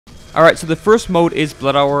Alright, so the first mode is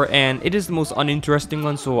Blood Hour, and it is the most uninteresting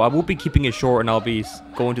one, so I will be keeping it short, and I'll be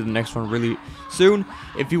going to the next one really soon.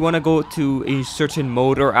 If you want to go to a certain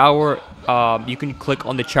mode or hour, you can click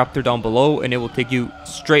on the chapter down below, and it will take you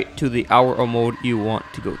straight to the hour or mode you want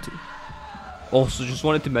to go to. Also, just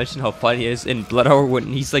wanted to mention how funny it is in Blood Hour when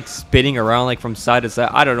he's like spinning around like from side to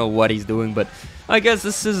side. I don't know what he's doing, but I guess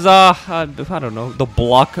this is I don't know, the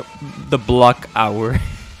block hour. The block hour.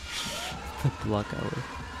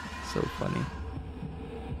 So funny.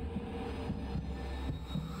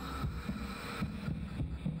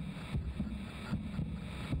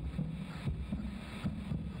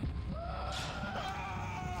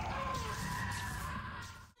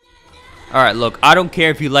 Alright, look, I don't care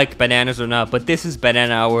if you like bananas or not, but this is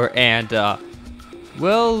Banana Hour, and,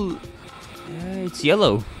 well, it's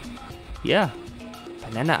yellow. Yeah,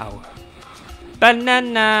 Banana Hour.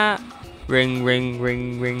 Banana! Ring, ring,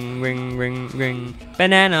 ring, ring, ring, ring, ring.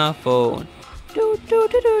 Banana phone. Do, do,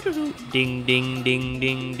 do, do, do, do. Ding, ding, ding,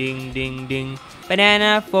 ding, ding, ding, ding.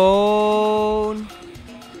 Banana phone.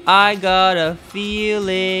 I got a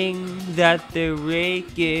feeling that the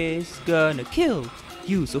rake is gonna kill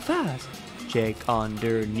you so fast. Check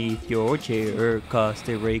underneath your chair, cause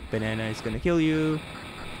the rake banana is gonna kill you.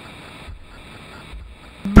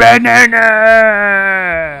 Banana!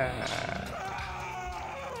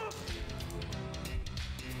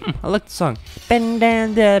 I like the song.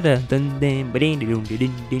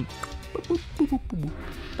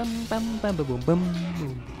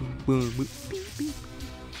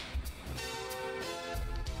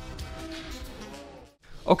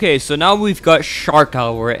 Okay, so now we've got Shark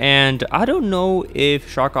Hour, and I don't know if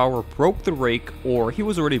Shark Hour broke the rake or he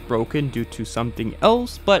was already broken due to something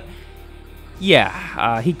else, but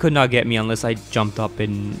yeah, he could not get me unless I jumped up,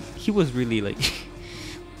 and he was really like...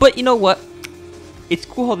 But you know what? It's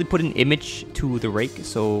cool how they put an image to the rake,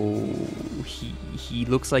 so he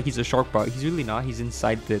looks like he's a shark, but he's really not. He's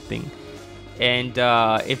inside the thing. And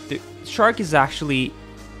if the shark is actually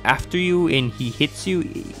after you and he hits you,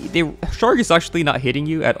 the shark is actually not hitting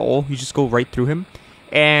you at all. You just go right through him,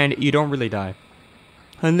 and you don't really die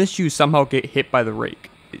unless you somehow get hit by the rake.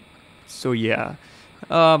 So yeah,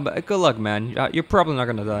 good luck, man. You're probably not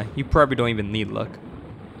gonna die. You probably don't even need luck.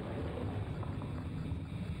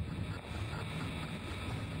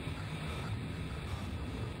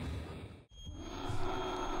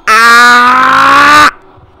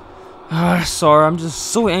 Sorry, I'm just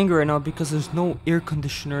so angry right now because there's no air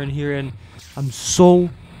conditioner in here and I'm so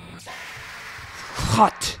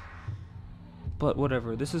hot. But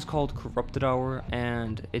whatever, this is called Corrupted Hour,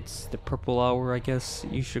 and it's the purple hour, I guess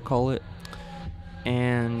you should call it.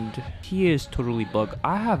 And he is totally bugged.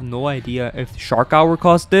 I have no idea if Shark Hour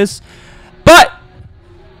caused this, but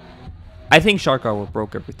I think Shark Hour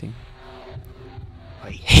broke everything.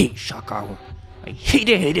 I hate Shark Hour. I hate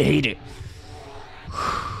it, hate it, hate it.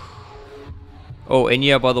 Oh, and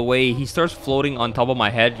yeah, by the way, he starts floating on top of my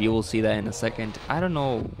head. You will see that in a second. I don't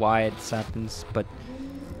know why this happens, but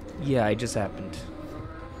yeah, it just happened.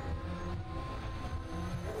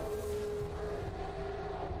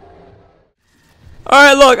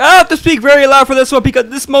 Alright, look, I have to speak very loud for this one because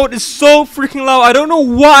this mode is so freaking loud. I don't know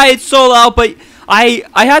why it's so loud, but I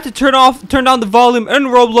had to turn down the volume in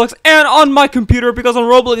Roblox and on my computer because on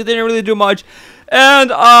Roblox it didn't really do much.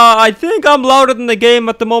 And I think I'm louder than the game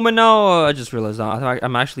at the moment now. I just realized now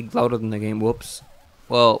I'm actually louder than the game. Whoops.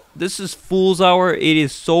 Well, this is Fool's Hour. It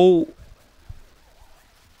is so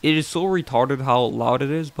retarded how loud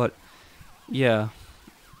it is, but yeah,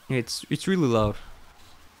 it's really loud.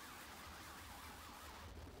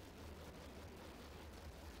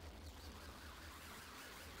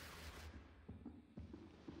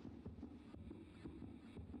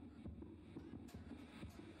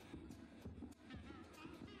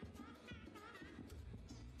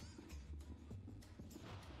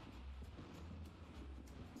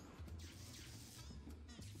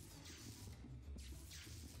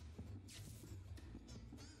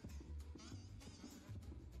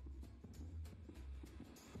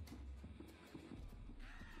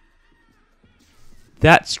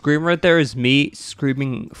 That scream right there is me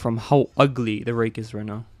screaming from how ugly the rake is right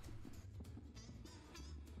now.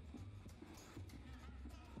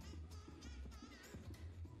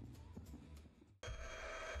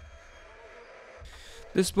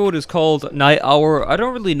 This mode is called Night Hour. I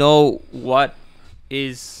don't really know what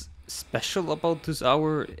is special about this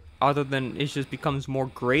hour other than it just becomes more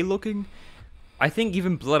gray looking. I think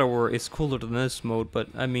even Blood Hour is cooler than this mode, but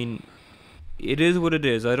I mean, it is what it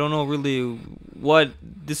is. I don't know really what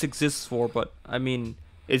this exists for, but I mean,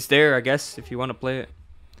 it's there, I guess, if you want to play it.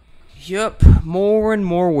 Yep, more and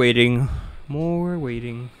more waiting. More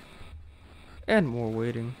waiting. And more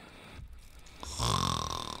waiting.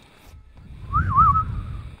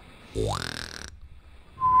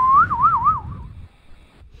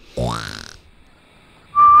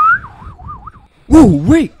 Whoa,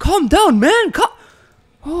 wait, calm down, man.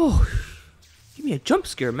 Oh, give me a jump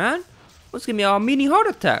scare, man. What's giving me a mini heart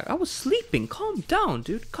attack? I was sleeping. Calm down,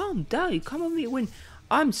 dude. Calm down. You come on me when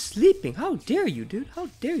I'm sleeping. How dare you, dude? How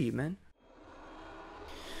dare you, man?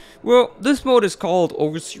 Well, this mode is called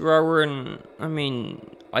Overseer Hour, and I mean,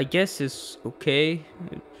 I guess it's okay.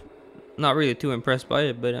 Not really too impressed by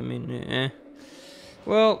it, but I mean, eh.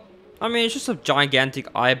 Well, I mean, it's just a gigantic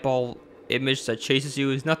eyeball image that chases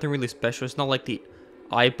you. It's nothing really special. It's not like the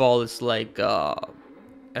eyeball is like a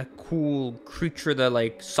cool creature that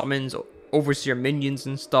like summons Overseer minions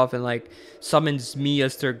and stuff, and like summons me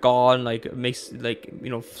as their god, like makes like,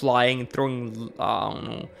 you know, flying and throwing I don't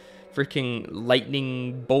know, freaking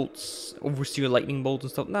lightning bolts, Overseer lightning bolts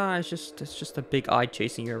and stuff. Nah, it's just a big eye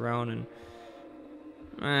chasing you around,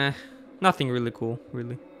 and nothing really cool,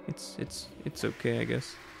 really. It's okay, I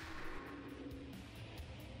guess.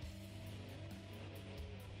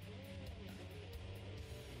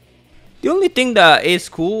 The only thing that is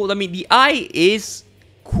cool, I mean, the eye is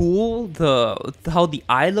cool, how the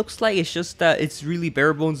eye looks like. It's just that it's really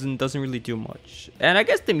bare bones and doesn't really do much. And I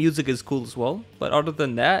guess the music is cool as well, but other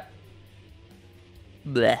than that,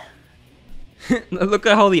 bleh. Look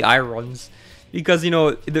at how the eye runs, because, you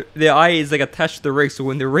know, the eye is like attached to the Rake, so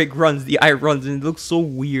when the Rake runs, the eye runs, and it looks so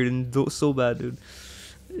weird and so bad, dude.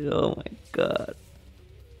 Oh my god.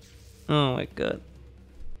 Oh my god.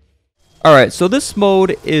 Alright, so this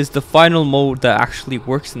mode is the final mode that actually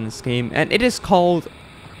works in this game, and it is called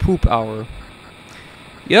Poop Hour.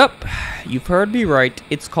 Yep, you've heard me right,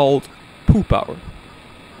 it's called Poop Hour.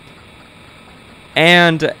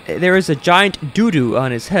 And there is a giant doo-doo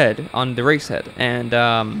on his head, on the Rake's head, and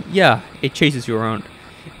yeah, it chases you around.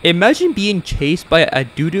 Imagine being chased by a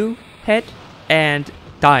doo-doo head and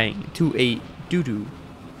dying to a doo-doo.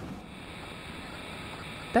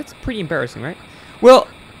 That's pretty embarrassing, right? Well,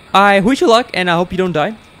 I wish you luck, and I hope you don't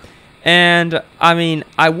die. And, I mean,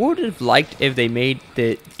 I would have liked if they made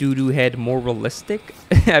the doo-doo head more realistic.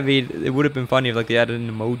 I mean, it would have been funny if, like, they added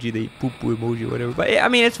an emoji, the poo-poo emoji or whatever. But, I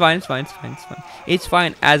mean, it's fine, it's fine, it's fine, it's fine. It's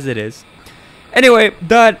fine as it is. Anyway,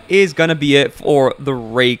 that is gonna be it for the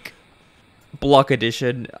Rake Block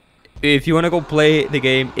Edition. If you want to go play the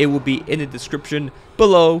game, it will be in the description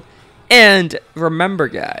below. And remember,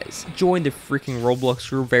 guys, join the freaking Roblox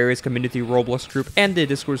group, VarieZ community Roblox group, and the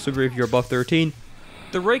Discord server if you're above 13.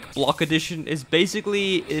 The Rake Block Edition is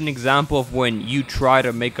basically an example of when you try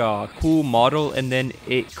to make a cool model and then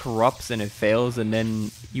it corrupts and it fails, and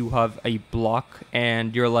then you have a block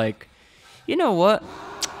and you're like, you know what?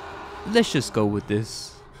 Let's just go with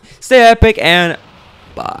this. Stay epic and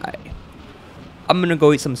bye. I'm gonna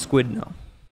go eat some squid now.